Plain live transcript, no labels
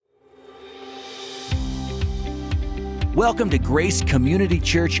Welcome to Grace Community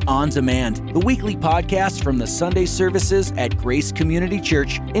Church On Demand, the weekly podcast from the Sunday services at Grace Community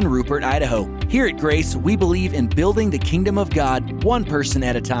Church in Rupert, Idaho. Here at Grace, we believe in building the kingdom of God one person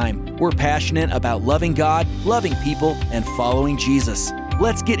at a time. We're passionate about loving God, loving people, and following Jesus.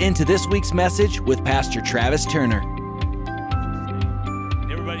 Let's get into this week's message with Pastor Travis Turner.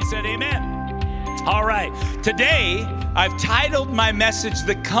 Everybody said amen. All right. Today, I've titled my message,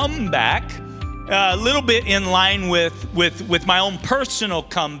 The Comeback, a little bit in line with my own personal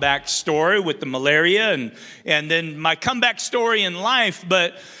comeback story with the malaria and then my comeback story in life.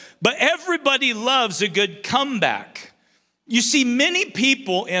 But everybody loves a good comeback. You see, many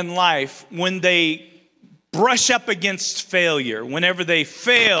people in life, when they brush up against failure, whenever they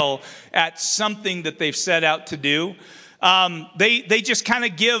fail at something that they've set out to do, they just kind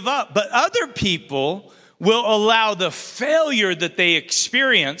of give up. But other people will allow the failure that they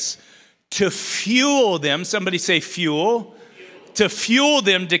experience to fuel them. Somebody say fuel. To fuel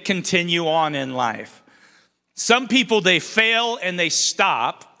them to continue on in life. Some people, they fail and they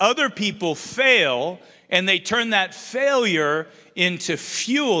stop. Other people fail and they turn that failure into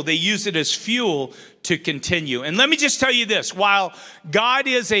fuel. They use it as fuel to continue. And let me just tell you this. While God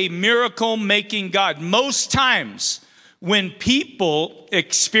is a miracle-making God, most times when people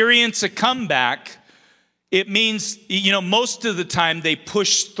experience a comeback, it means, most of the time they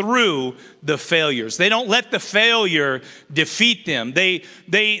push through the failures. They don't let the failure defeat them. They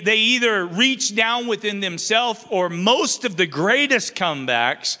either reach down within themselves, or most of the greatest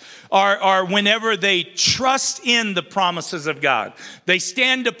comebacks are whenever they trust in the promises of God. They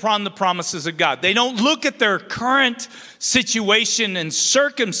stand upon the promises of God. They don't look at their current situation and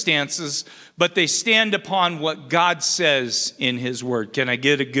circumstances, but they stand upon what God says in His Word. Can I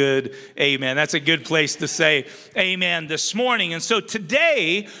get a good amen? That's a good place to say amen this morning. And so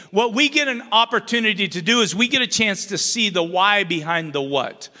today, what we get an opportunity to do is we get a chance to see the why behind the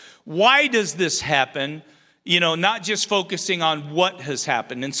what. Why does this happen? Not just focusing on what has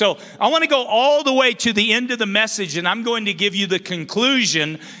happened. And so I want to go all the way to the end of the message, and I'm going to give you the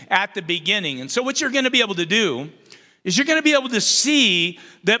conclusion at the beginning. And so what you're going to be able to do is you're going to be able to see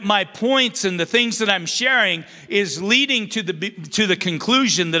that my points and the things that I'm sharing is leading to the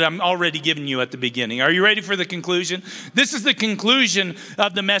conclusion that I'm already giving you at the beginning. Are you ready for the conclusion? This is the conclusion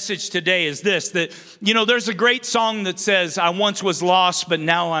of the message today, is this, that, there's a great song that says, I once was lost, but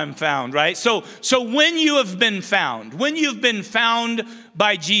now I'm found, right? So when you have been found, when you've been found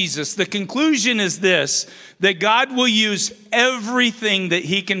by Jesus, the conclusion is this, that God will use everything that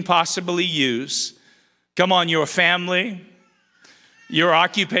He can possibly use. Come on, your family, your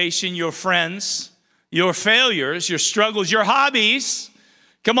occupation, your friends, your failures, your struggles, your hobbies.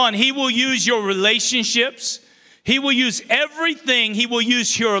 Come on, He will use your relationships. He will use everything. He will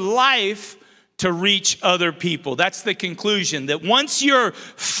use your life to reach other people. That's the conclusion, that once you're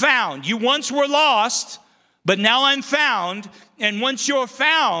found, you once were lost, but now I'm found. And once you're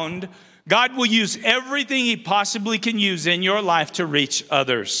found, God will use everything He possibly can use in your life to reach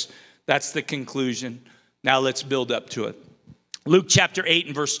others. That's the conclusion. Now let's build up to it. Luke chapter 8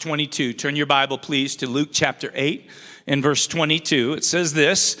 and verse 22. Turn your Bible, please, to Luke chapter 8 and verse 22. It says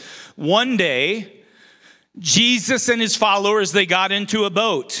this, one day, Jesus and His followers, they got into a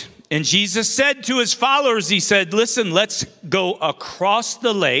boat. And Jesus said to His followers, He said, listen, let's go across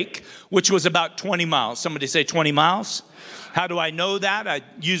the lake, which was about 20 miles. Somebody say 20 miles. How do I know that? I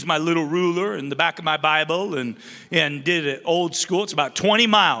used my little ruler in the back of my Bible and did it old school. It's about 20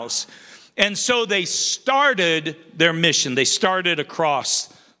 miles. And so they started their mission. They started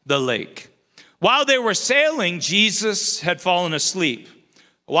across the lake. While they were sailing, Jesus had fallen asleep.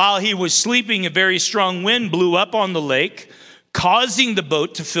 While He was sleeping, a very strong wind blew up on the lake, causing the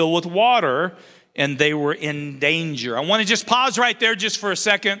boat to fill with water, and they were in danger. I want to just pause right there just for a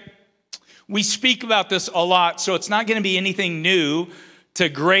second. We speak about this a lot, so it's not going to be anything new to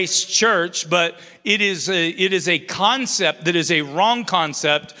Grace Church, but it is a concept that is a wrong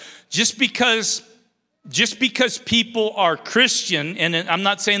concept. Just because people are Christian, and I'm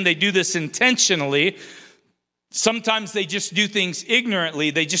not saying they do this intentionally, sometimes they just do things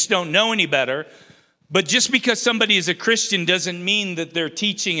ignorantly, they just don't know any better. But just because somebody is a Christian doesn't mean that their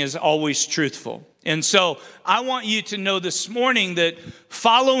teaching is always truthful. And so I want you to know this morning that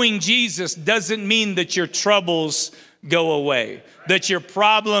following Jesus doesn't mean that your troubles go away. that your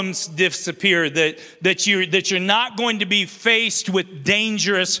problems disappear, that you're not going to be faced with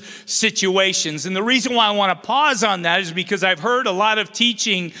dangerous situations. And the reason why I want to pause on that is because I've heard a lot of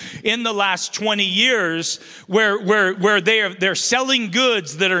teaching in the last 20 years where they're selling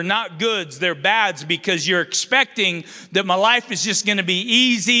goods that are not goods, they're bads, because you're expecting that my life is just going to be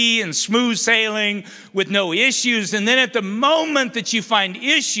easy and smooth sailing with no issues. And then at the moment that you find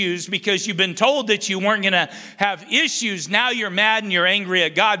issues, because you've been told that you weren't going to have issues, now you're mad and you're angry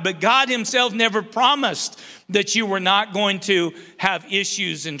at God. But God himself never promised that you were not going to have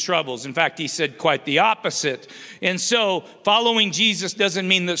issues and troubles. In fact, he said quite the opposite. And so following Jesus doesn't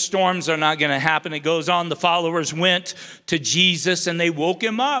mean that storms are not going to happen. It goes on, the followers went to Jesus and they woke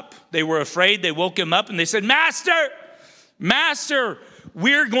him up. They were afraid. They woke him up and they said, Master,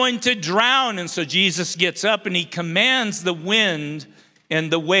 we're going to drown. And so Jesus gets up and he commands the wind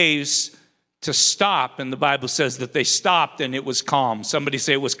and the waves to stop. And the Bible says that they stopped and it was calm. Somebody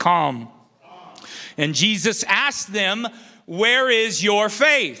say it was calm. And Jesus asked them, where is your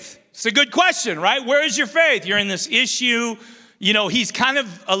faith? It's a good question, right? Where is your faith? You're in this issue. You know, he's kind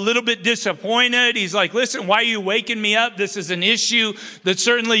of a little bit disappointed. He's like, listen, why are you waking me up? This is an issue that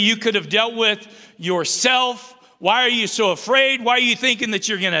certainly you could have dealt with yourself. Why are you so afraid? Why are you thinking that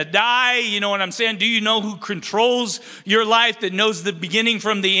you're going to die? You know what I'm saying? Do you know who controls your life, that knows the beginning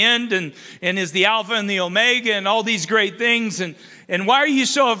from the end and is the Alpha and the Omega and all these great things? And why are you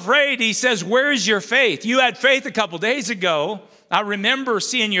so afraid? He says, where is your faith? You had faith a couple days ago. I remember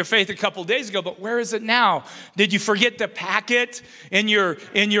seeing your faith a couple days ago, but where is it now? Did you forget to pack it in your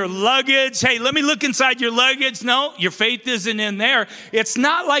luggage? Hey, let me look inside your luggage. No, your faith isn't in there. It's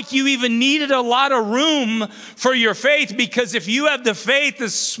not like you even needed a lot of room for your faith, because if you have the faith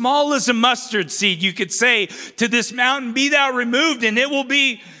as small as a mustard seed, you could say to this mountain, be thou removed, and it'll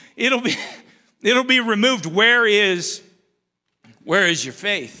be removed. Where is your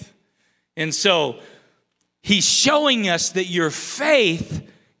faith? And so he's showing us that your faith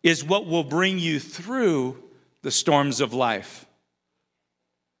is what will bring you through the storms of life.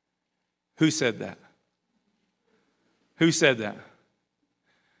 Who said that? Who said that?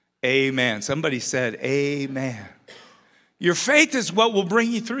 Amen. Somebody said amen. Your faith is what will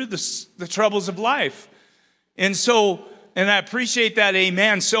bring you through the troubles of life. And I appreciate that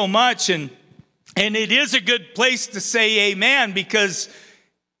amen so much. And it is a good place to say amen, because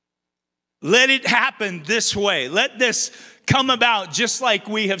let it happen this way. Let this come about just like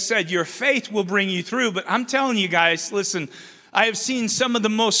we have said. Your faith will bring you through. But I'm telling you guys, listen, I have seen some of the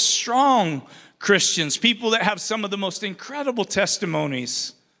most strong Christians, people that have some of the most incredible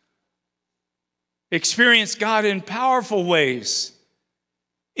testimonies, experience God in powerful ways.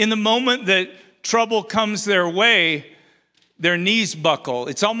 In the moment that trouble comes their way, their knees buckle.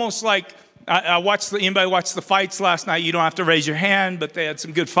 It's almost like, anybody watched the fights last night? You don't have to raise your hand, but they had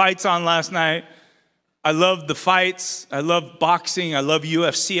some good fights on last night. I love the fights. I love boxing. I love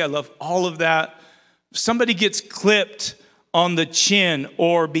UFC. I love all of that. If somebody gets clipped on the chin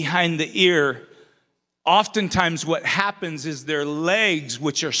or behind the ear, oftentimes what happens is their legs,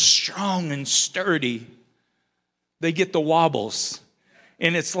 which are strong and sturdy, they get the wobbles.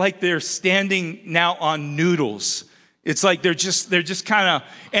 And it's like they're standing now on noodles. It's like they're just kind of,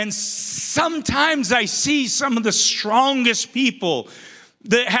 and sometimes I see some of the strongest people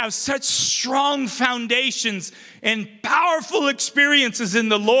that have such strong foundations and powerful experiences in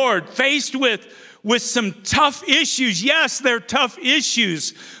the Lord, faced with some tough issues. Yes, they're tough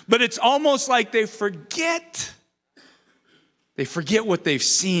issues, but it's almost like they forget what they've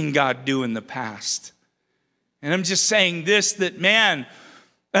seen God do in the past. And I'm just saying this, that man,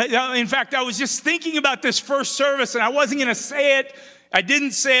 in fact, I was just thinking about this first service, and I wasn't going to say it. I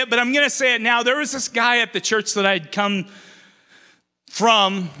didn't say it, but I'm going to say it now. There was this guy at the church that I'd come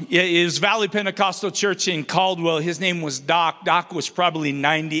from. It was Valley Pentecostal Church in Caldwell. His name was Doc. Doc was probably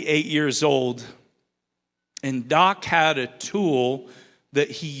 98 years old. And Doc had a tool that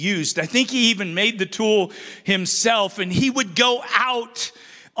he used. I think he even made the tool himself, and he would go out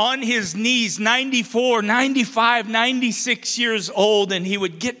on his knees, 94, 95, 96 years old, and he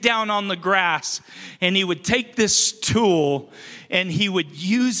would get down on the grass and he would take this tool and he would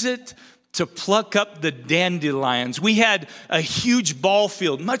use it to pluck up the dandelions. We had a huge ball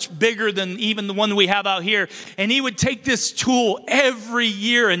field, much bigger than even the one that we have out here. And he would take this tool every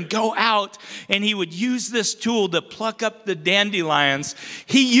year and go out, and he would use this tool to pluck up the dandelions.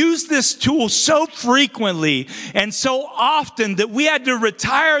 He used this tool so frequently and so often that we had to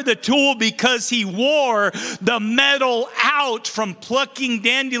retire the tool because he wore the metal out from plucking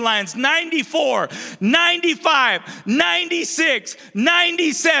dandelions. 94, 95, 96,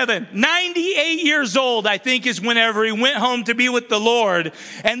 97, 98. 98 years old, I think, is whenever he went home to be with the Lord.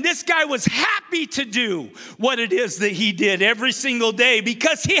 And this guy was happy to do what it is that he did every single day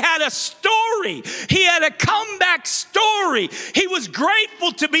because he had a story. He had a comeback story. He was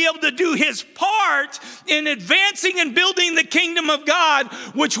grateful to be able to do his part in advancing and building the kingdom of God,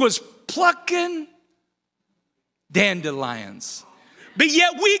 which was plucking dandelions. But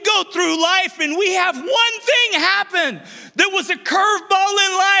yet we go through life and we have one thing happen. There was a curveball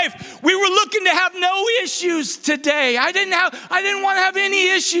in life. We were looking to have no issues today. I didn't want to have any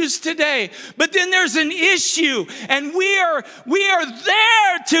issues today. But then there's an issue, and we are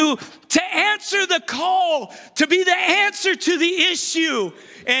there to answer the call, to be the answer to the issue.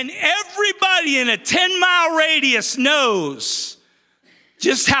 And everybody in a 10-mile radius knows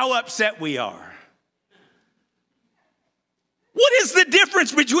just how upset we are. What is the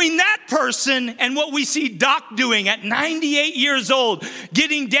difference between that person and what we see Doc doing at 98 years old,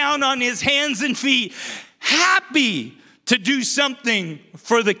 getting down on his hands and feet, happy to do something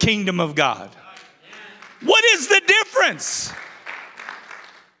for the kingdom of God? What is the difference?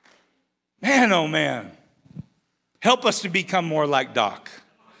 Man, oh man. Help us to become more like Doc.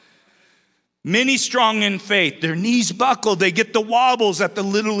 Many strong in faith, their knees buckle, they get the wobbles at the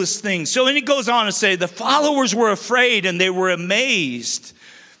littlest thing. So then it goes on to say, the followers were afraid and they were amazed.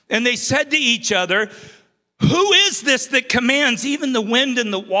 And they said to each other, who is this that commands even the wind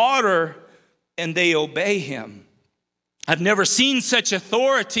and the water, and they obey him? I've never seen such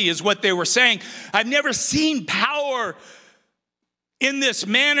authority, is what they were saying. I've never seen power in this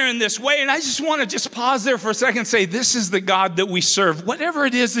manner, in this way. And I just want to just pause there for a second and say, this is the God that we serve. Whatever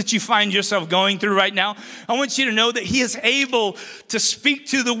it is that you find yourself going through right now, I want you to know that he is able to speak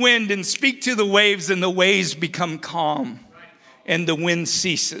to the wind and speak to the waves, and the waves become calm and the wind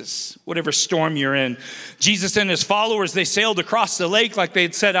ceases, whatever storm you're in. Jesus and his followers, they sailed across the lake like they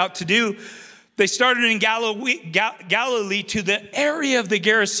had set out to do. They started in Galilee to the area of the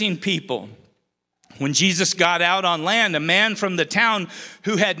Gerasene people. When Jesus got out on land, a man from the town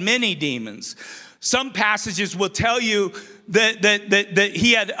who had many demons. Some passages will tell you that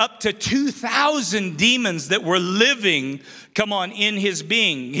he had up to 2,000 demons that were living, in his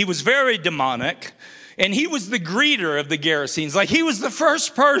being. He was very demonic, and he was the greeter of the Gerasenes. Like, he was the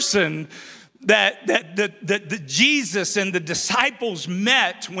first person that Jesus and the disciples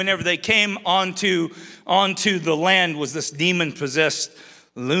met whenever they came onto the land, was this demon-possessed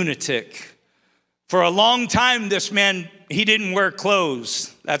lunatic. For a long time, this man, he didn't wear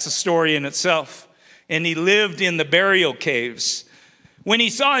clothes. That's a story in itself. And he lived in the burial caves. When he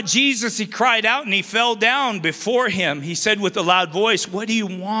saw Jesus, he cried out and he fell down before him. He said with a loud voice, "What do you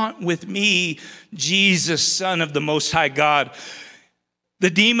want with me, Jesus, Son of the Most High God?" The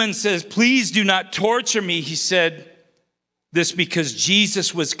demon says, "Please do not torture me." He said this because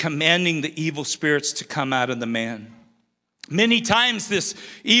Jesus was commanding the evil spirits to come out of the man. Many times this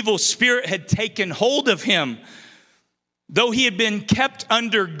evil spirit had taken hold of him. Though he had been kept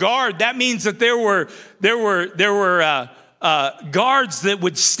under guard, that means that there were guards that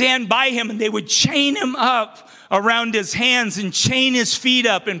would stand by him, and they would chain him up around his hands and chain his feet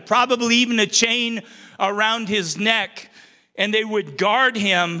up, and probably even a chain around his neck. And they would guard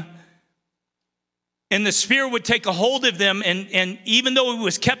him, and the spirit would take a hold of them. And even though he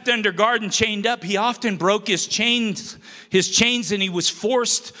was kept under guard and chained up, he often broke his chains, and he was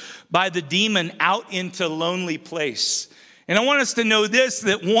forced by the demon out into a lonely place. And I want us to know this,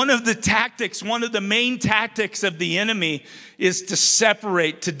 that one of the main tactics of the enemy is to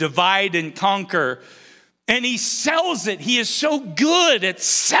separate, to divide and conquer. And he sells it. He is so good at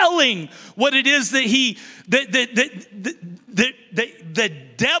selling what it is that the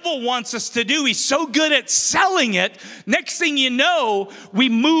devil wants us to do. He's so good at selling it. Next thing you know, we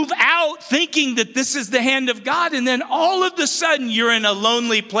move out thinking that this is the hand of God. And then all of a sudden you're in a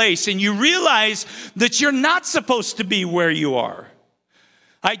lonely place and you realize that you're not supposed to be where you are.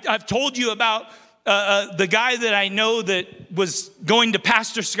 I've told you about the guy that I know that was going to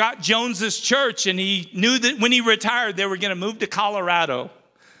Pastor Scott Jones's church, and he knew that when he retired, they were going to move to Colorado.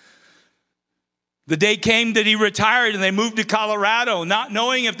 The day came that he retired, and they moved to Colorado, not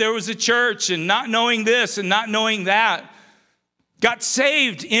knowing if there was a church, and not knowing this and not knowing that. Got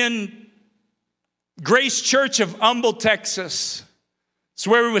saved in Grace Church of Humble, Texas. It's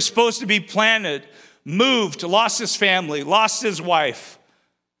where he was supposed to be planted. Moved, lost his family, lost his wife.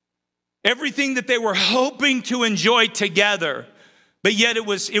 Everything that they were hoping to enjoy together, but yet it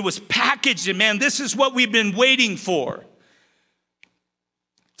was packaged, and man, this is what we've been waiting for.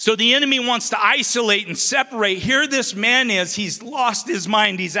 So the enemy wants to isolate and separate. Here this man is, he's lost his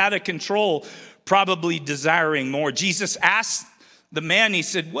mind, he's out of control, probably desiring more. Jesus asked the man, he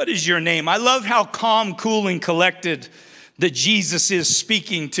said, "What is your name?" I love how calm, cool, and collected that Jesus is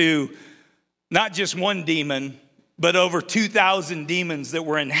speaking to not just one demon, but over 2,000 demons that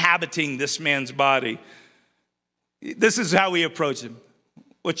were inhabiting this man's body. This is how we approach him.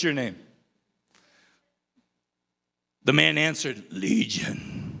 "What's your name?" The man answered,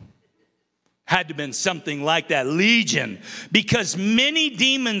 "Legion." Had to have been something like that, Legion, because many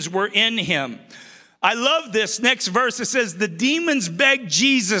demons were in him. I love this next verse. It says, the demons begged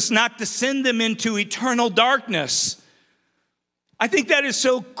Jesus not to send them into eternal darkness. I think that is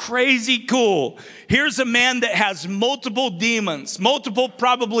so crazy cool. Here's a man that has multiple demons, multiple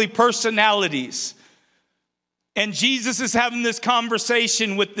probably personalities. And Jesus is having this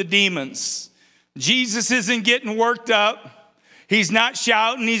conversation with the demons. Jesus isn't getting worked up. He's not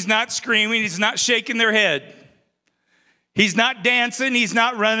shouting. He's not screaming. He's not shaking their head. He's not dancing. He's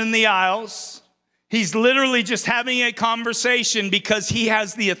not running the aisles. He's literally just having a conversation because he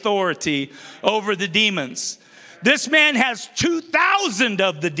has the authority over the demons. This man has 2,000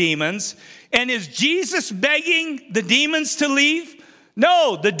 of the demons. And is Jesus begging the demons to leave?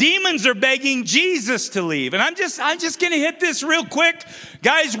 No, the demons are begging Jesus to leave. And I'm just going to hit this real quick.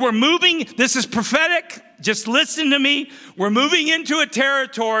 Guys, we're moving. This is prophetic. Just listen to me. We're moving into a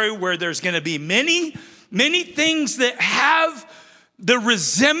territory where there's going to be many, many things that have the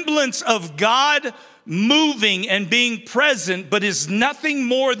resemblance of God moving and being present, but is nothing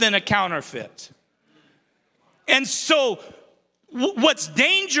more than a counterfeit. And so what's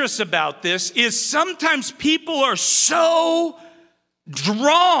dangerous about this is sometimes people are so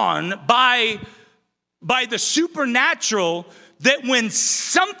drawn by the supernatural that when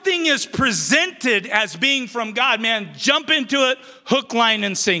something is presented as being from God, man, jump into it, hook, line,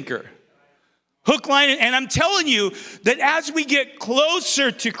 and sinker. Hook, line, and I'm telling you that as we get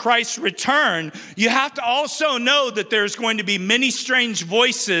closer to Christ's return, you have to also know that there's going to be many strange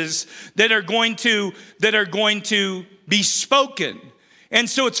voices that are going to be spoken. And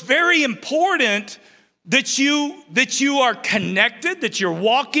so it's very important that you are connected, that you're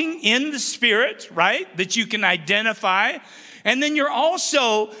walking in the Spirit, right? That you can identify. And then you're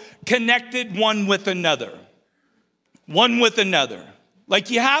also connected one with another. One with another. Like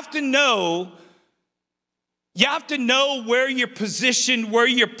you have to know where you're positioned, where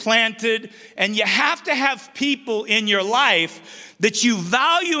you're planted, and you have to have people in your life that you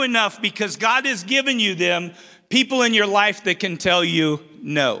value enough because God has given you them, people in your life that can tell you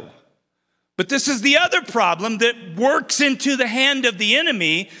no. But this is the other problem that works into the hand of the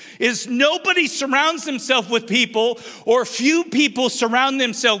enemy is nobody surrounds themselves with people, or few people surround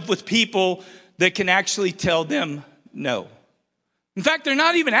themselves with people that can actually tell them no. In fact, they're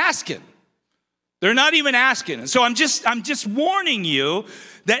not even asking. They're not even asking. And so I'm just warning you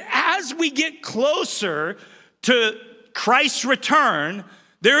that as we get closer to Christ's return,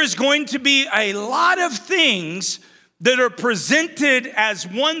 there is going to be a lot of things that are presented as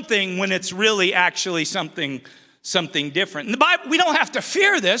one thing when it's really actually something different. In the Bible, we don't have to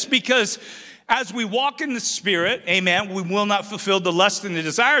fear this because as we walk in the Spirit, amen, we will not fulfill the lust and the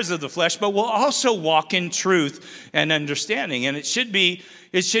desires of the flesh, but we'll also walk in truth and understanding. And it should be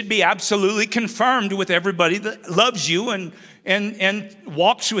absolutely confirmed with everybody that loves you and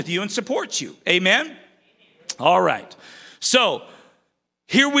walks with you and supports you. Amen? All right. So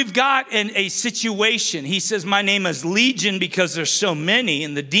here we've got a situation. He says, my name is Legion because there's so many.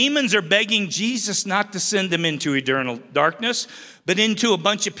 And the demons are begging Jesus not to send them into eternal darkness, but into a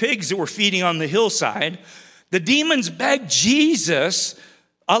bunch of pigs that were feeding on the hillside. The demons begged Jesus,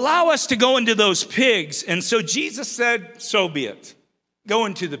 allow us to go into those pigs. And so Jesus said, so be it. Go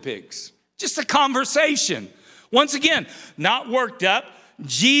into the pigs. Just a conversation. Once again, not worked up.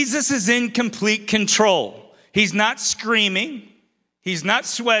 Jesus is in complete control. He's not screaming. He's not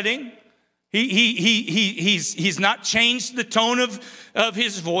sweating. He's not changed the tone of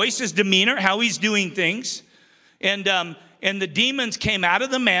his voice, his demeanor, how he's doing things. And the demons came out of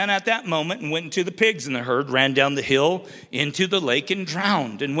the man at that moment and went into the pigs, and the herd ran down the hill into the lake and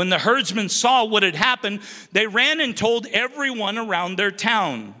drowned. And when the herdsmen saw what had happened, they ran and told everyone around their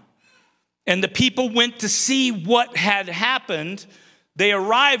town. And the people went to see what had happened. They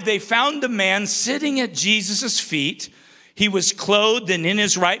arrived, they found the man sitting at Jesus' feet. He was clothed and in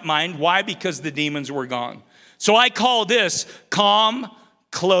his right mind. Why? Because the demons were gone. So I call this calm,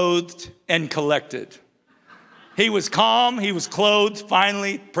 clothed, and collected. He was calm, he was clothed,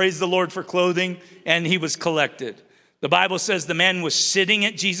 finally, praise the Lord for clothing, and he was collected. The Bible says the man was sitting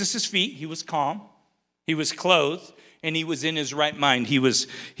at Jesus' feet. He was calm, he was clothed, and he was in his right mind. He was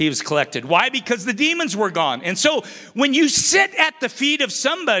collected. Why? Because the demons were gone. And so when you sit at the feet of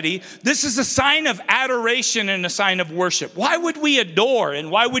somebody, this is a sign of adoration and a sign of worship. Why would we adore and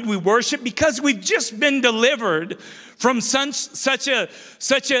why would we worship? Because we've just been delivered from such a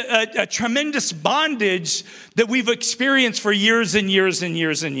tremendous bondage that we've experienced for years and years and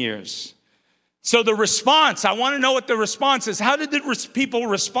years and years. So the response, I want to know what the response is. How did the people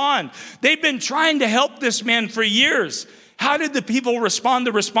respond? They've been trying to help this man for years. How did the people respond?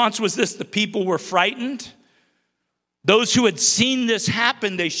 The response was this: the people were frightened. Those who had seen this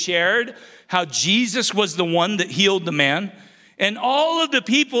happen, they shared how Jesus was the one that healed the man. And all of the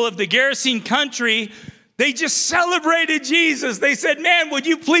people of the Gerasene country, they just celebrated Jesus. They said, man, would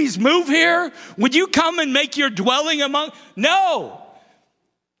you please move here? Would you come and make your dwelling among? No.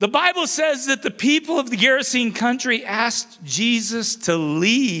 The Bible says that the people of the Gerasene country asked Jesus to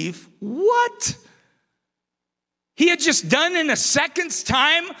leave. What? He had just done in a second's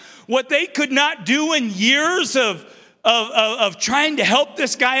time what they could not do in years of trying to help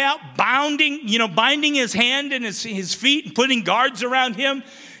this guy out, binding his hand and his feet and putting guards around him.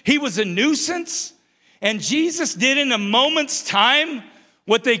 He was a nuisance. And Jesus did in a moment's time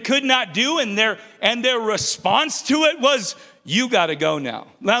what they could not do, and their response to it was, you got to go now.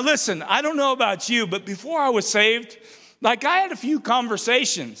 Now listen, I don't know about you, but before I was saved, I had a few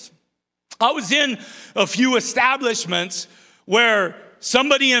conversations. I was in a few establishments where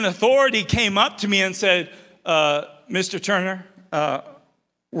somebody in authority came up to me and said, Mr. Turner,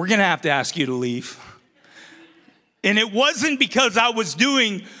 we're going to have to ask you to leave. And it wasn't because I was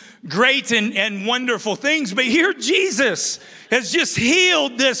doing great and wonderful things, but here Jesus has just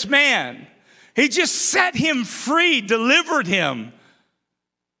healed this man. He just set him free, delivered him.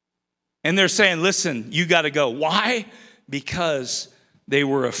 And they're saying, listen, you got to go. Why? Because they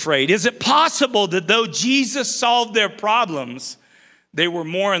were afraid. Is it possible that though Jesus solved their problems, they were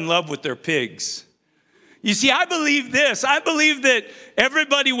more in love with their pigs? You see, I believe this. I believe that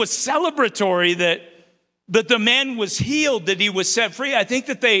everybody was celebratory that the man was healed, that he was set free. I think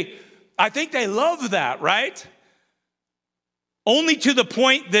they love that, right? Only to the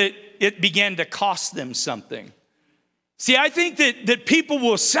point that it began to cost them something. See, I think that people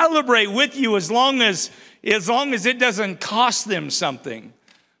will celebrate with you as long as it doesn't cost them something.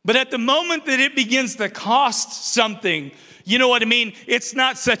 But at the moment that it begins to cost something, you know what I mean? It's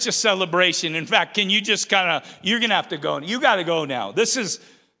not such a celebration. In fact, can you just you're going to have to go. You got to go now. This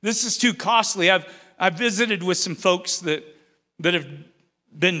is too costly. I've visited with some folks that have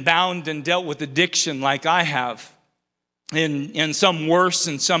been bound and dealt with addiction like I have. And some worse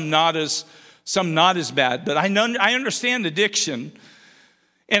and some not as bad. But I understand addiction.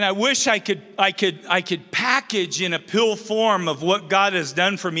 And I wish I could package in a pill form of what God has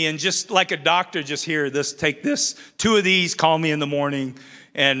done for me, and just like a doctor, just here, take this, 2 of these, call me in the morning,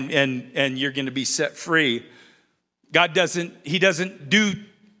 and you're going to be set free. God doesn't do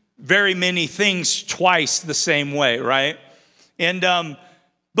very many things twice the same way, right? And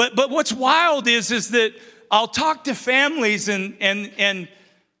but what's wild is that I'll talk to families and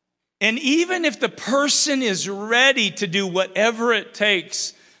even if the person is ready to do whatever it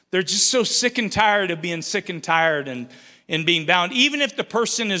takes, they're just so sick and tired of being sick and tired and being bound. Even if the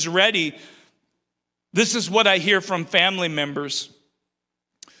person is ready, this is what I hear from family members.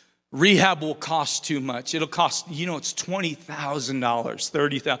 Rehab will cost too much. It'll cost, it's $20,000,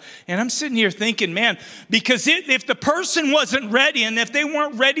 $30,000. And I'm sitting here thinking, man, because if the person wasn't ready, and if they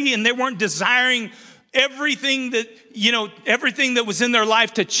weren't ready and they weren't desiring everything that was in their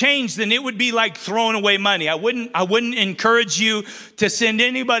life to change, then it would be like throwing away money. I wouldn't encourage you to send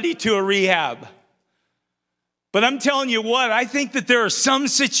anybody to a rehab. But I'm telling you what, I think that there are some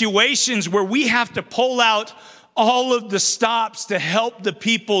situations where we have to pull out all of the stops to help the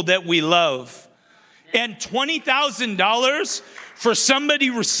people that we love. And $20,000 for somebody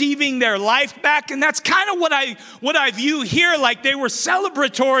receiving their life back. And that's kind of what I view here. Like they were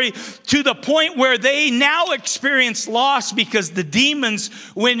celebratory to the point where they now experience loss because the demons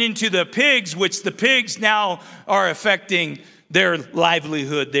went into the pigs, which the pigs now are affecting their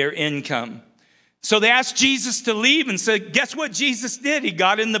livelihood, their income. So they asked Jesus to leave and said, guess what Jesus did? He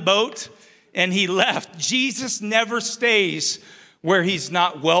got in the boat and he left. Jesus never stays where he's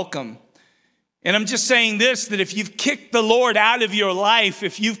not welcome. And I'm just saying this, that if you've kicked the Lord out of your life,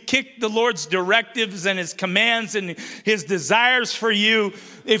 if you've kicked the Lord's directives and his commands and his desires for you,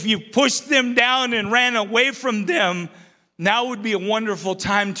 if you pushed them down and ran away from them, now would be a wonderful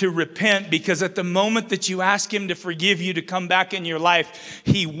time to repent, because at the moment that you ask him to forgive you, to come back in your life,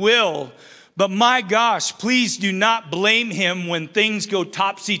 he will. But my gosh, please do not blame him when things go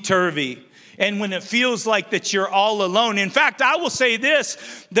topsy-turvy and when it feels like that you're all alone. In fact, I will say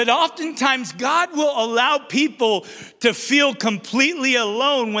this, that oftentimes God will allow people to feel completely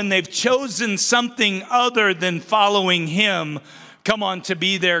alone when they've chosen something other than following him. Come on, to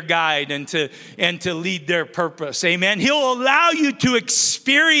be their guide and to lead their purpose. Amen. He'll allow you to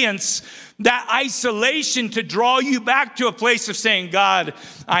experience that isolation to draw you back to a place of saying, God,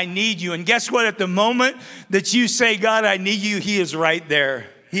 I need you. And guess what? At the moment that you say, God, I need you, he is right there.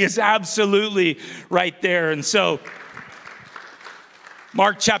 He is absolutely right there. And so,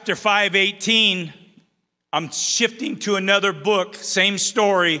 Mark chapter 5:18, I'm shifting to another book, same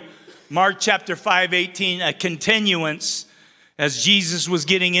story. Mark chapter 5:18, a continuance. As Jesus was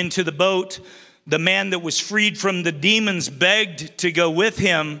getting into the boat, the man that was freed from the demons begged to go with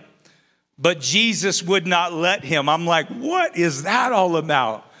him, but Jesus would not let him. I'm like, what is that all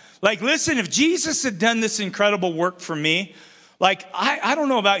about? Like, listen, if Jesus had done this incredible work for me, like, I don't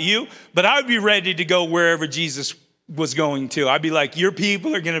know about you, but I would be ready to go wherever Jesus was going to. I'd be like, your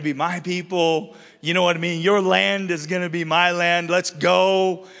people are going to be my people. You know what I mean? Your land is going to be my land. Let's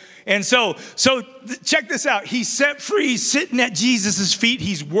go. And so check this out. He's set free. He's sitting at Jesus' feet.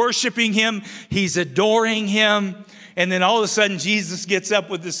 He's worshiping him. He's adoring him. And then all of a sudden, Jesus gets up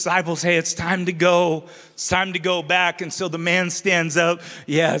with his disciples. Hey, it's time to go. It's time to go back. And so the man stands up.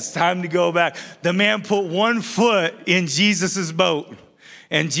 Yeah, it's time to go back. The man put one foot in Jesus' boat.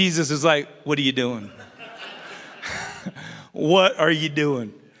 And Jesus is like, what are you doing? What are you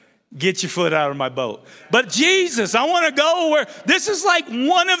doing? Get your foot out of my boat. But Jesus, I want to go where, this is like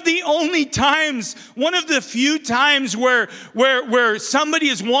one of the only times, one of the few times where somebody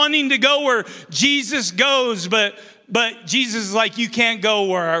is wanting to go where Jesus goes, but Jesus is like, you can't go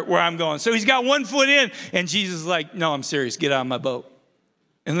where I'm going. So he's got one foot in, and Jesus is like, no, I'm serious, get out of my boat.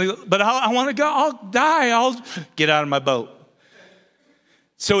 But I want to go, I'll die, I'll get out of my boat.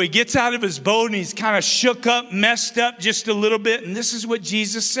 So he gets out of his boat and he's kind of shook up, messed up just a little bit. And this is what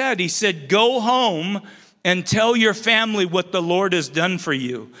Jesus said. He said, go home and tell your family what the Lord has done for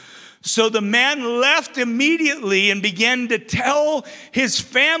you. So the man left immediately and began to tell his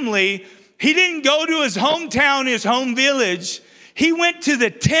family. He didn't go to his hometown, his home village. He went to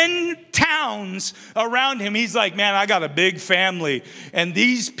the 10 towns around him. He's like, man, I got a big family. And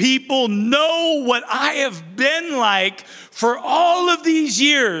these people know what I have been like for all of these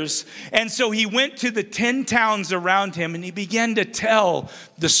years. And so he went to the 10 towns around him and he began to tell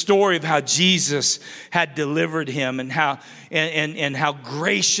the story of how Jesus had delivered him and how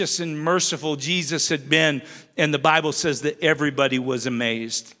gracious and merciful Jesus had been. And the Bible says that everybody was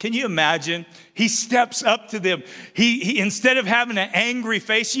amazed. Can you imagine? He steps up to them. He instead of having an angry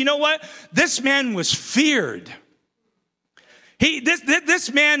face, you know what? This man was feared.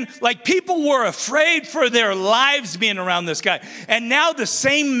 This man, like, people were afraid for their lives being around this guy. And now the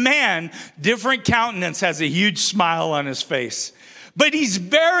same man, different countenance, has a huge smile on his face. But he's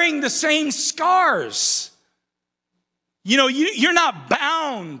bearing the same scars. You know, you're not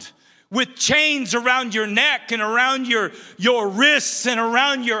bound with chains around your neck and around your wrists and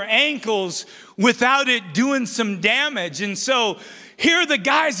around your ankles without it doing some damage. And so here the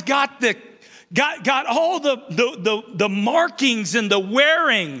guy's got all the markings and the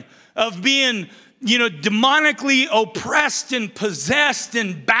wearing of being, you know, demonically oppressed and possessed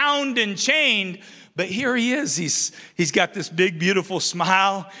and bound and chained. But here he is. He's got this big, beautiful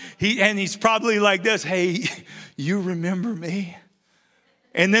smile. And he's probably like this, hey, you remember me?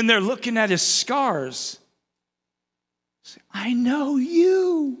 And then they're looking at his scars. I know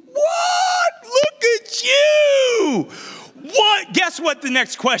you. What? Look at you. What? Guess what the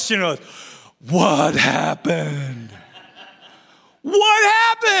next question was? What happened? What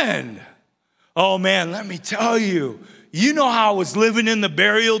happened? Oh man, let me tell you. You know how I was living in the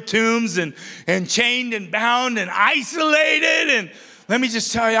burial tombs and chained and bound and isolated. And let me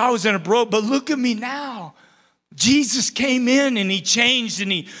just tell you, I was in a boat, but look at me now. Jesus came in and he changed and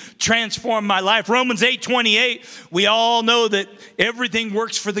he transformed my life. Romans 8:28, we all know that everything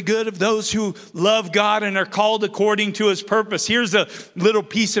works for the good of those who love God and are called according to his purpose. Here's a little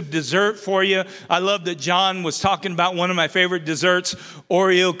piece of dessert for you. I love that John was talking about one of my favorite desserts,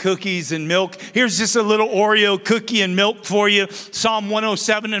 Oreo cookies and milk. Here's just a little Oreo cookie and milk for you. Psalm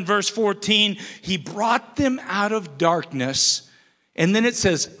 107 and verse 14, he brought them out of darkness. And then it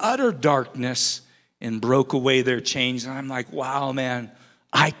says utter darkness, and broke away their chains. And I'm like, wow, man,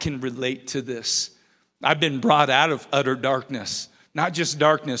 I can relate to this. I've been brought out of utter darkness. Not just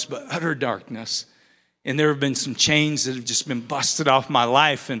darkness, but utter darkness. And there have been some chains that have just been busted off my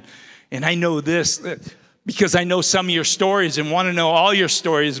life. And I know this because I know some of your stories and want to know all your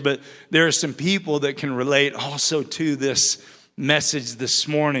stories, but there are some people that can relate also to this message this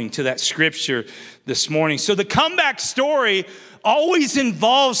morning, to that scripture this morning. So the comeback story always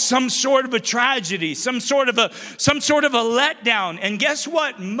involves some sort of a tragedy, some sort of a letdown. And guess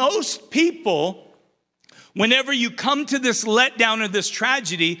what? Most people, whenever you come to this letdown or this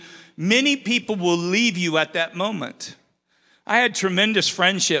tragedy, many people will leave you at that moment. I had tremendous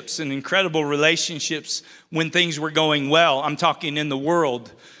friendships and incredible relationships when things were going well. I'm talking in the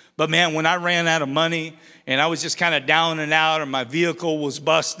world. But man, when I ran out of money and I was just kind of down and out, or my vehicle was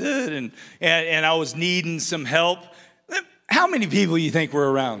busted and I was needing some help, how many people you think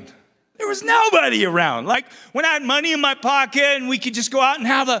were around? There was nobody around. Like when I had money in my pocket and we could just go out and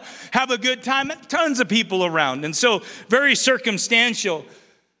have a good time, tons of people around. And so very circumstantial.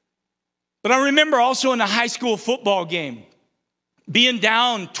 But I remember also in a high school football game, being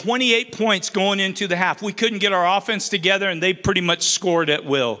down 28 points going into the half. We couldn't get our offense together, and they pretty much scored at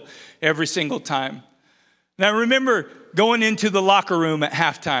will every single time. And I remember going into the locker room at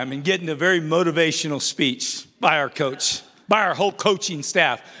halftime and getting a very motivational speech by our coach, by our whole coaching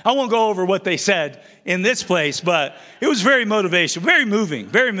staff. I won't go over what they said in this place, but it was very motivational, very moving,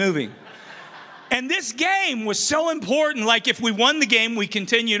 very moving. And this game was so important. Like if we won the game, we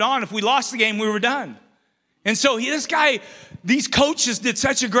continued on. If we lost the game, we were done. And so these coaches did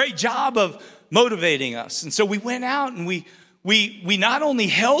such a great job of motivating us. And so we went out and we not only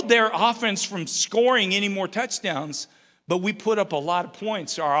held their offense from scoring any more touchdowns, but we put up a lot of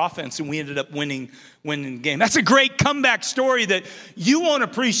points to our offense, and we ended up winning the game. That's a great comeback story that you won't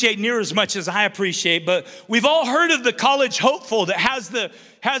appreciate near as much as I appreciate. But we've all heard of the college hopeful that has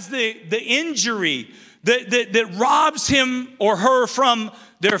the injury that robs him or her from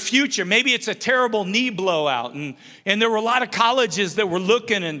their future. Maybe it's a terrible knee blowout. And there were a lot of colleges that were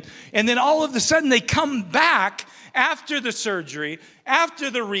looking. And then all of a sudden they come back after the surgery, after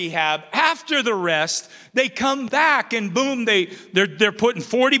the rehab, after the rest. They come back and boom, they're putting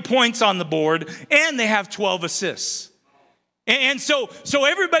 40 points on the board and they have 12 assists. And so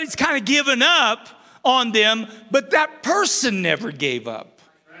everybody's kind of given up on them, but that person never gave up.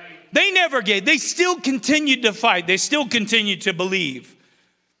 They never gave. They still continued to fight. They still continued to believe.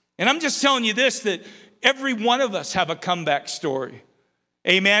 And I'm just telling you this, that every one of us have a comeback story.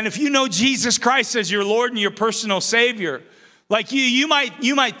 Amen. If you know Jesus Christ as your Lord and your personal Savior, like you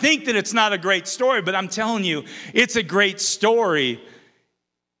might think that it's not a great story, but I'm telling you, it's a great story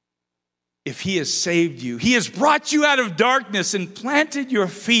if He has saved you. He has brought you out of darkness and planted your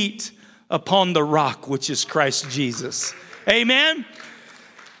feet upon the rock, which is Christ Jesus. Amen.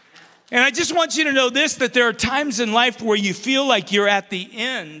 And I just want you to know this, that there are times in life where you feel like you're at the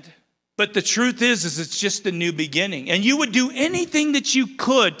end, but the truth is it's just a new beginning. And you would do anything that you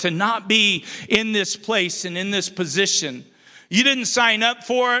could to not be in this place and in this position. You didn't sign up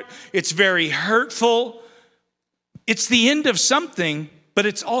for it. It's very hurtful. It's the end of something, but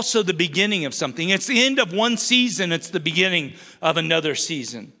it's also the beginning of something. It's the end of one season. It's the beginning of another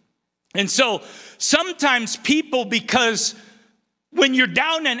season. And so sometimes people, because when you're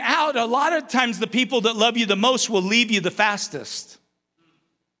down and out, a lot of times the people that love you the most will leave you the fastest.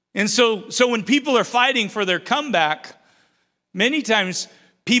 And so when people are fighting for their comeback, many times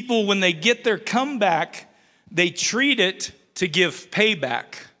people, when they get their comeback, they treat it to give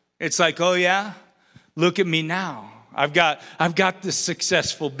payback. It's like, oh yeah, look at me now. I've got this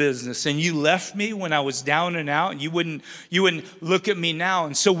successful business, and you left me when I was down and out, and you wouldn't look at me now.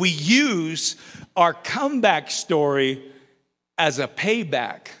 And so we use our comeback story as a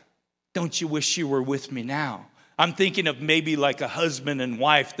payback. Don't you wish you were with me now? I'm thinking of maybe like a husband and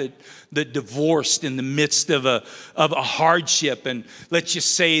wife that divorced in the midst of a hardship, and let's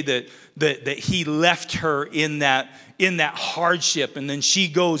just say that he left her in that hardship, and then she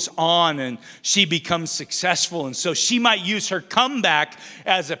goes on and she becomes successful, and so she might use her comeback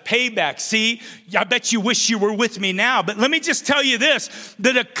as a payback. See, I bet you wish you were with me now. But let me just tell you this,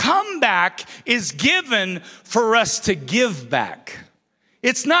 that a comeback is given for us to give back.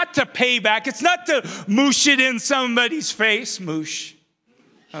 It's not to pay back. It's not to moosh it in somebody's face. Moosh.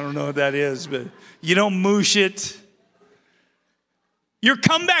 I don't know what that is, but you don't moosh it. Your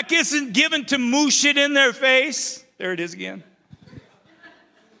comeback isn't given to moosh it in their face. There it is again.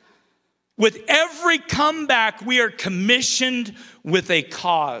 With every comeback, we are commissioned with a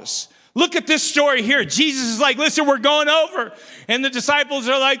cause. Look at this story here. Jesus is like, listen, we're going over. And the disciples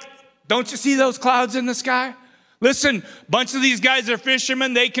are like, don't you see those clouds in the sky? Listen, a bunch of these guys are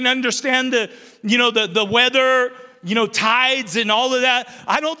fishermen. They can understand the weather, tides and all of that.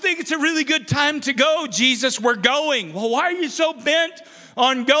 I don't think it's a really good time to go, Jesus. We're going. Well, why are you so bent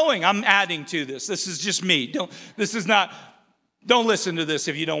on going? I'm adding to this. This is just me. Don't listen to this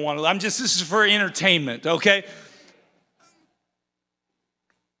if you don't want to. This is for entertainment, okay?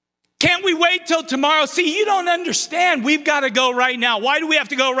 can't we wait till tomorrow? See, you don't understand. We've got to go right now. Why do we have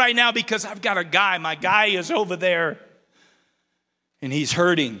to go right now? Because I've got a guy. My guy is over there, and he's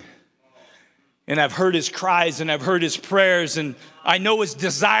hurting. And I've heard his cries, and I've heard his prayers, and I know his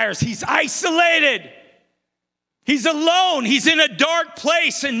desires. He's isolated. He's alone. He's in a dark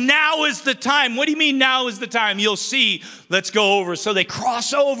place, and now is the time. What do you mean now is the time? You'll see. Let's go over. So they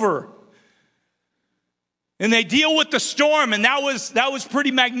cross over. And they deal with the storm, and that was pretty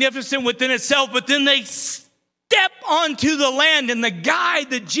magnificent within itself. But then they step onto the land, and the guy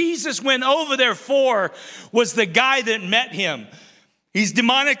that Jesus went over there for was the guy that met him. He's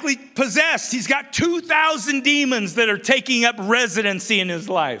demonically possessed. He's got 2,000 demons that are taking up residency in his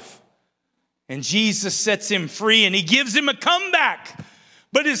life. And Jesus sets him free, and he gives him a comeback.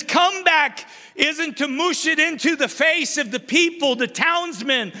 But his comeback isn't to mush it into the face of the people, the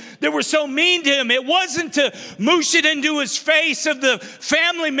townsmen that were so mean to him. It wasn't to mush it into his face of the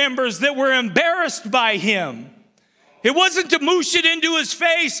family members that were embarrassed by him. It wasn't to moosh it into his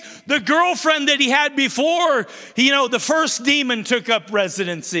face, the girlfriend that he had before, the first demon took up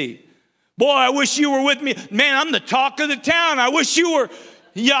residency. Boy, I wish you were with me. Man, I'm the talk of the town. I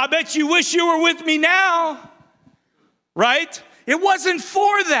bet you wish you were with me now. Right? It wasn't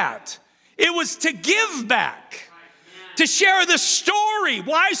for that. It was to give back, to share the story.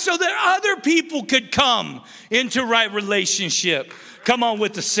 Why? So that other people could come into right relationship. Come on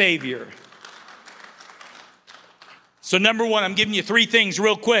with the Savior. So number one, I'm giving you 3 things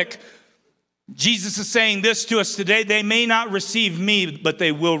real quick. Jesus is saying this to us today. They may not receive me, but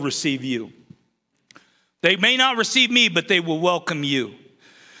they will receive you. They may not receive me, but they will welcome you.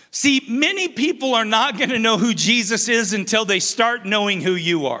 See, many people are not going to know who Jesus is until they start knowing who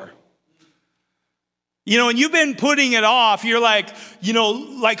you are. And you've been putting it off. You're like,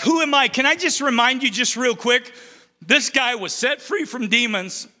 who am I? Can I just remind you just real quick? This guy was set free from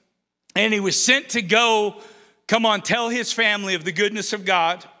demons, and he was sent to go, tell his family of the goodness of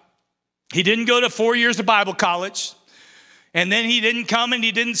God. He didn't go to 4 years of Bible college. And then he didn't come and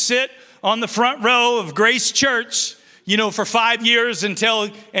he didn't sit on the front row of Grace Church, for 5 years until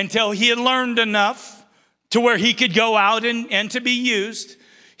he had learned enough to where he could go out and to be used.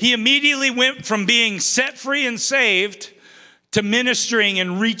 He immediately went from being set free and saved to ministering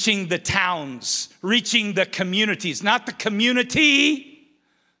and reaching the towns, reaching the communities, not the community,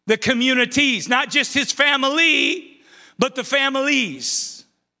 the communities, not just his family, but the families.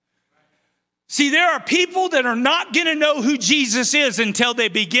 See, there are people that are not going to know who Jesus is until they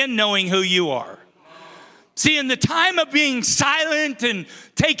begin knowing who you are. See, in the time of being silent and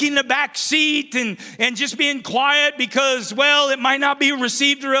taking the back seat and just being quiet because, it might not be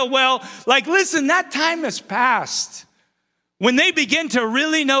received real well. Listen, that time has passed. When they begin to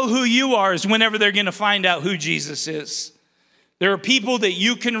really know who you are is whenever they're going to find out who Jesus is. There are people that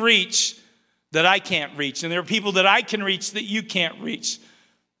you can reach that I can't reach. And there are people that I can reach that you can't reach.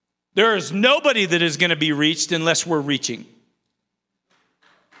 There is nobody that is going to be reached unless we're reaching.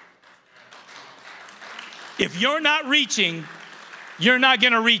 If you're not reaching, you're not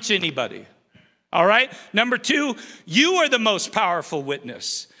going to reach anybody. All right? Number 2, you are the most powerful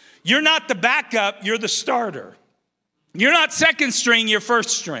witness. You're not the backup, you're the starter. You're not second string, you're first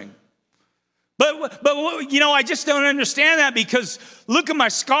string. But I just don't understand that because look at my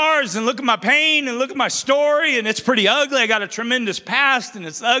scars and look at my pain and look at my story and it's pretty ugly. I got a tremendous past and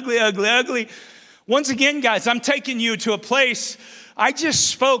it's ugly, ugly, ugly. Once again, guys, I'm taking you to a place. I just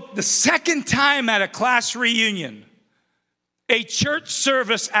spoke the second time at a class reunion, a church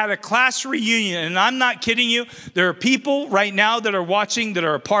service at a class reunion. And I'm not kidding you. There are people right now that are watching that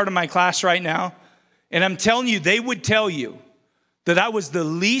are a part of my class right now. And I'm telling you, they would tell you that I was the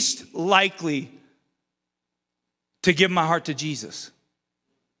least likely to give my heart to Jesus.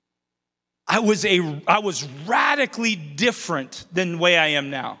 I was radically different than the way I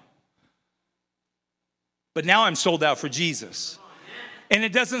am now. But now I'm sold out for Jesus. And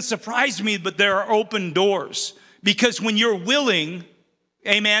it doesn't surprise me, but there are open doors. Because when you're willing,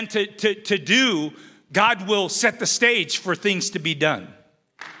 amen, to do, God will set the stage for things to be done.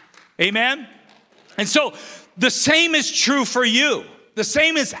 Amen? And so the same is true for you. The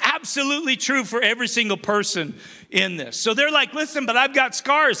same is absolutely true for every single person in this. So they're like, listen, but I've got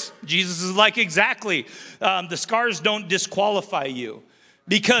scars. Jesus is like, exactly. The scars don't disqualify you.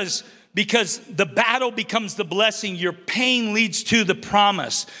 Because the battle becomes the blessing. Your pain leads to the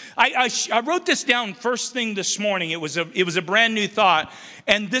promise. I wrote this down first thing this morning. It was a brand new thought.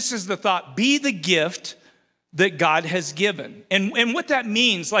 And this is the thought. Be the gift that God has given. And what that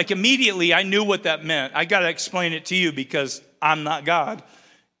means, like immediately I knew what that meant. I got to explain it to you because I'm not God.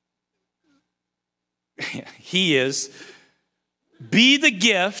 He is. Be the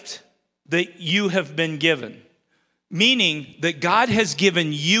gift that you have been given. Meaning that God has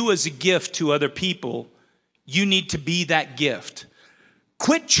given you as a gift to other people. You need to be that gift.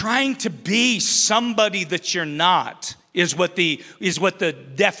 Quit trying to be somebody that you're not, is what the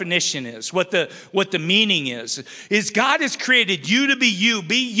definition is, what the meaning is God has created you to be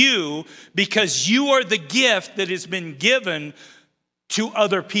you because you are the gift that has been given to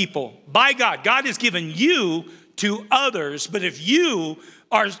other people by God. God has given you to others, but if you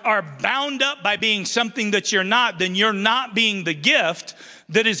are bound up by being something that you're not, then you're not being the gift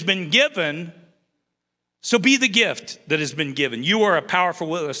that has been given. So be the gift that has been given. You are a powerful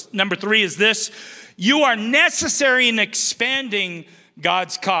witness. Number 3 is this: you are necessary in expanding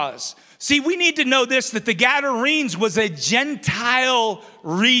God's cause. See, we need to know this, that the Gadarenes was a Gentile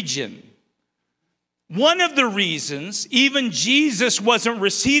region. One of the reasons even Jesus wasn't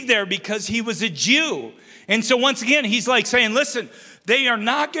received there because he was a Jew. And so once again, he's like saying, listen, they are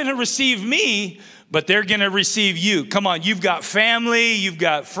not going to receive me, but they're going to receive you. Come on, you've got family, you've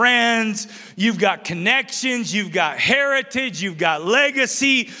got friends, you've got connections, you've got heritage, you've got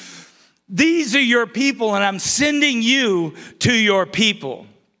legacy. These are your people, and I'm sending you to your people.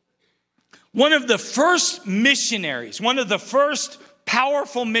 One of the first missionaries, one of the first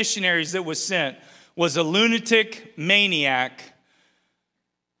powerful missionaries that was sent was a lunatic maniac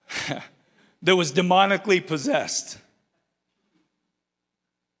that was demonically possessed.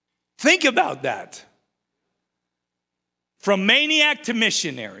 Think about that. From maniac to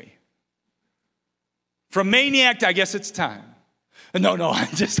missionary. From maniac to, I guess it's time. No,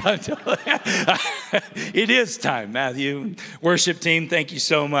 it is time, Matthew. Worship team, thank you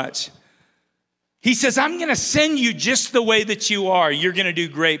so much. He says, I'm going to send you just the way that you are. You're going to do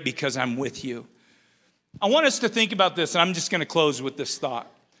great because I'm with you. I want us to think about this, and I'm just going to close with this thought.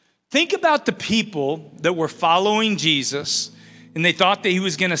 Think about the people that were following Jesus, and they thought that he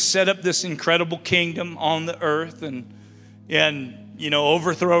was going to set up this incredible kingdom on the earth and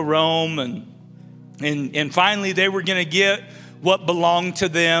overthrow Rome, and finally they were going to get what belonged to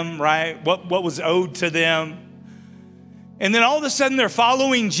them, right? What was owed to them. And then all of a sudden they're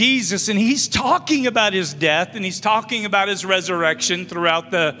following Jesus, and he's talking about his death, and he's talking about his resurrection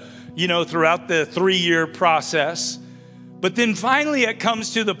throughout the 3-year process. But then finally it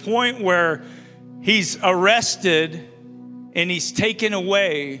comes to the point where he's arrested and he's taken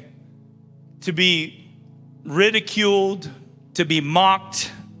away to be ridiculed, to be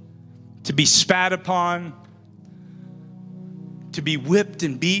mocked, to be spat upon, to be whipped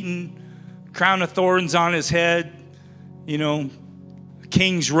and beaten, crown of thorns on his head, a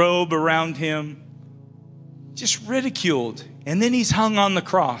king's robe around him, just ridiculed. And then he's hung on the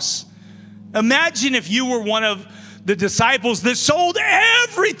cross. Imagine if you were one of the disciples that sold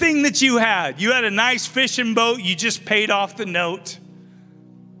everything that you had. You had a nice fishing boat. You just paid off the note.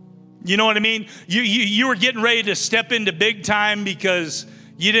 You know what I mean? You were getting ready to step into big time because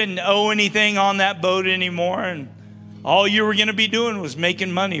you didn't owe anything on that boat anymore. And all you were going to be doing was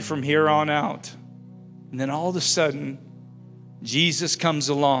making money from here on out. And then all of a sudden, Jesus comes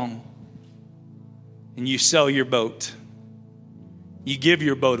along and you sell your boat. You give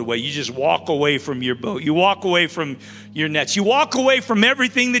your boat away. You just walk away from your boat. You walk away from your nets. You walk away from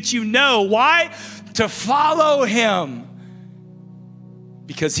everything that you know. Why? To follow him.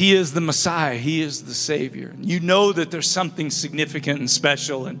 Because he is the Messiah. He is the Savior. You know that there's something significant and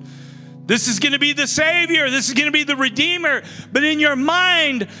special. And this is going to be the Savior. This is going to be the Redeemer. But in your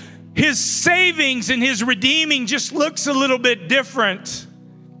mind, his savings and his redeeming just looks a little bit different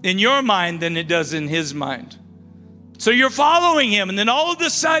in your mind than it does in his mind. So you're following him, and then all of a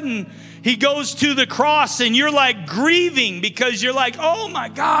sudden, he goes to the cross, and you're like grieving because you're like, oh my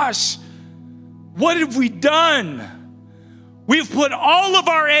gosh, what have we done? We've put all of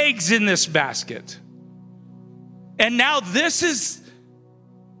our eggs in this basket. And now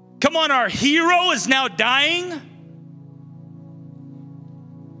our hero is now dying. I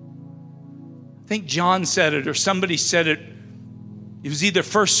think John said it, or somebody said it. It was either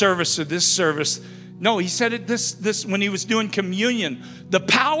first service or this service. No, he said it this when he was doing communion. The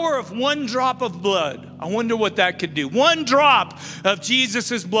power of one drop of blood. I wonder what that could do. One drop of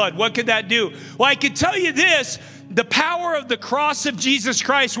Jesus' blood. What could that do? Well, I could tell you this. The power of the cross of Jesus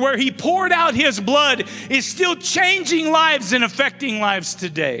Christ, where he poured out his blood, is still changing lives and affecting lives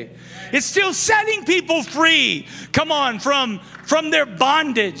today. It's still setting people free. Come on, from their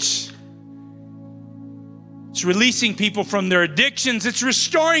bondage. It's releasing people from their addictions. It's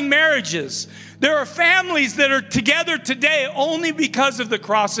restoring marriages. There are families that are together today only because of the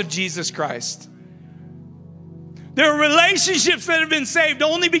cross of Jesus Christ. There are relationships that have been saved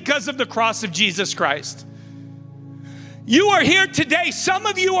only because of the cross of Jesus Christ. You are here today. Some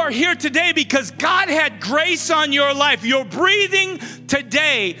of you are here today because God had grace on your life. You're breathing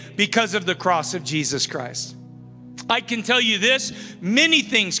today because of the cross of Jesus Christ. I can tell you this, many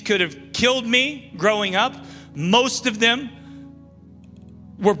things could have killed me growing up. Most of them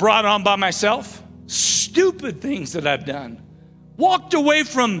were brought on by myself. Stupid things that I've done. Walked away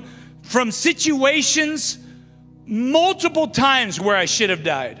from situations multiple times where I should have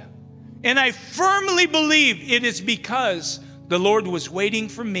died. And I firmly believe it is because the Lord was waiting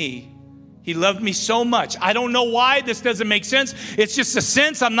for me. He loved me so much. I don't know why. This doesn't make sense. It's just a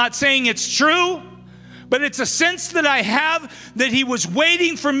sense. I'm not saying it's true, but it's a sense that I have that he was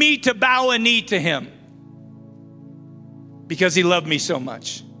waiting for me to bow a knee to him because he loved me so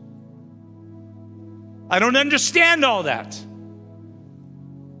much. I don't understand all that.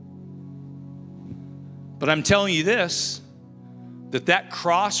 But I'm telling you this, that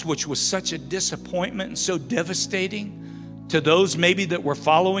cross, which was such a disappointment and so devastating to those maybe that were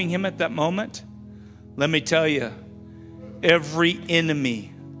following him at that moment, let me tell you, every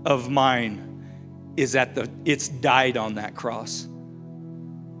enemy of mine it's died on that cross.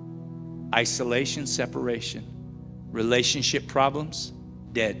 Isolation, separation, relationship problems,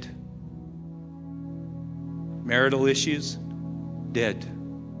 dead. Marital issues, dead.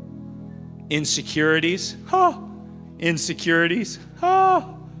 Insecurities, insecurities.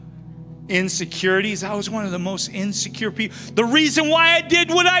 I was one of the most insecure people. The reason why I did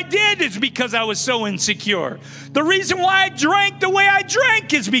what I did is because I was so insecure. The reason why I drank the way I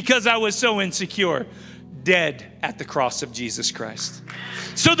drank is because I was so insecure. Dead at the cross of Jesus Christ.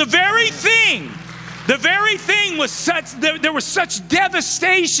 So the very thing was such, there was such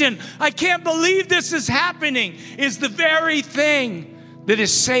devastation. I can't believe this is happening, is the very thing that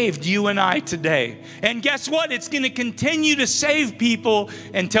has saved you and I today. And guess what? It's going to continue to save people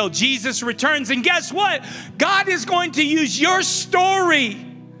until Jesus returns. And guess what? God is going to use your story,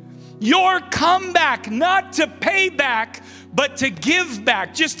 your comeback, not to pay back, but to give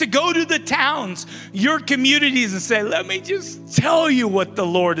back, just to go to the towns, your communities, and say, let me just tell you what the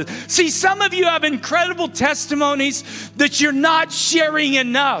Lord is. See, some of you have incredible testimonies that you're not sharing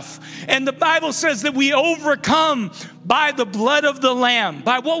enough. And the Bible says that we overcome by the blood of the Lamb,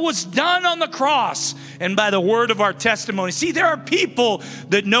 by what was done on the cross, and by the word of our testimony. See, there are people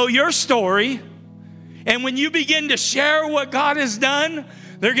that know your story, and when you begin to share what God has done,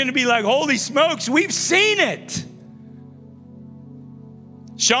 they're going to be like, holy smokes, we've seen it.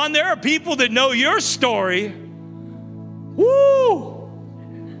 Sean, there are people that know your story. Woo!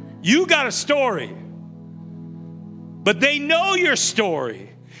 You got a story. But they know your story.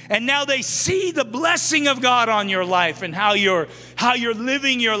 And now they see the blessing of God on your life and how you're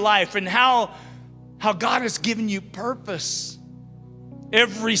living your life and how God has given you purpose.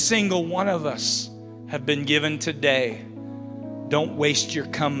 Every single one of us have been given today. Don't waste your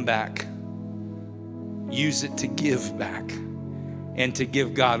comeback. Use it to give back and to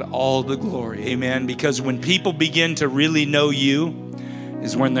give God all the glory. Amen. Because when people begin to really know you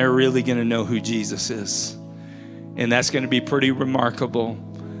is when they're really going to know who Jesus is. And that's going to be pretty remarkable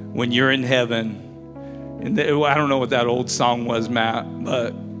when you're in heaven. And I don't know what that old song was, Matt, but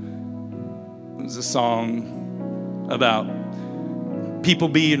it was a song about people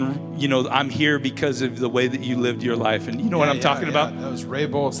being, I'm here because of the way that you lived your life. And you know what I'm talking about? That was Ray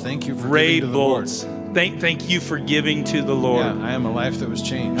Boltz. Thank you for giving to the Lord. Thank you for giving to the Lord. Yeah, I am a life that was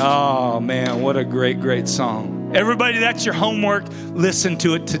changed. Oh, man, what a great, great song. Everybody, that's your homework. Listen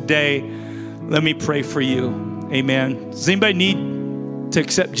to it today. Let me pray for you. Amen. Does anybody need to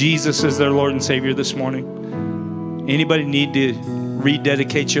accept Jesus as their Lord and Savior this morning? Anybody need to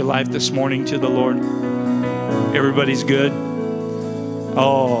rededicate your life this morning to the Lord? Everybody's good?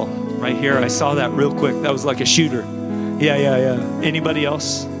 Oh, right here. I saw that real quick. That was like a shooter. Yeah. Anybody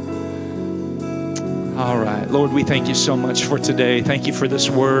else? All right. Lord, we thank you so much for today. Thank you for this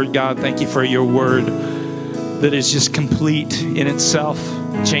word, God. Thank you for your word that is just complete in itself.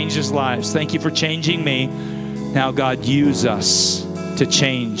 Changes lives. Thank you for changing me. Now, God, use us to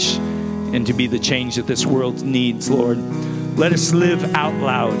change and to be the change that this world needs, Lord. Let us live out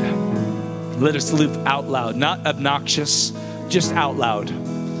loud. Let us live out loud, not obnoxious, just out loud,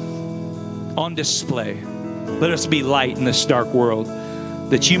 on display. Let us be light in this dark world,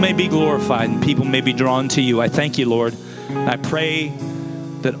 that you may be glorified and people may be drawn to you. I thank you, Lord. I pray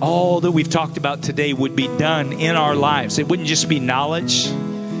that all that we've talked about today would be done in our lives. It wouldn't just be knowledge.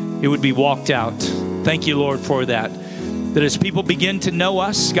 It would be walked out. Thank you, Lord, for that. That as people begin to know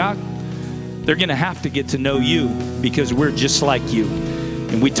us, God, they're going to have to get to know you because we're just like you.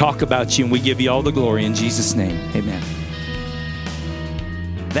 And we talk about you and we give you all the glory in Jesus' name. Amen.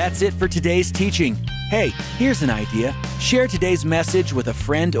 That's it for today's teaching. Hey, here's an idea. Share today's message with a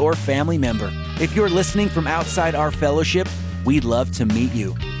friend or family member. If you're listening from outside our fellowship, we'd love to meet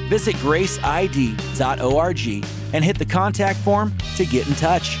you. Visit graceid.org and hit the contact form to get in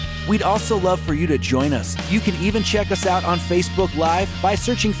touch. We'd also love for you to join us. You can even check us out on Facebook Live by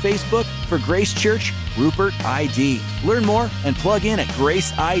searching Facebook for Grace Church Rupert ID. Learn more and plug in at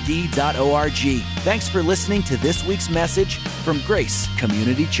graceid.org. Thanks for listening to this week's message from Grace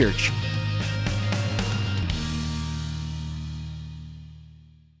Community Church.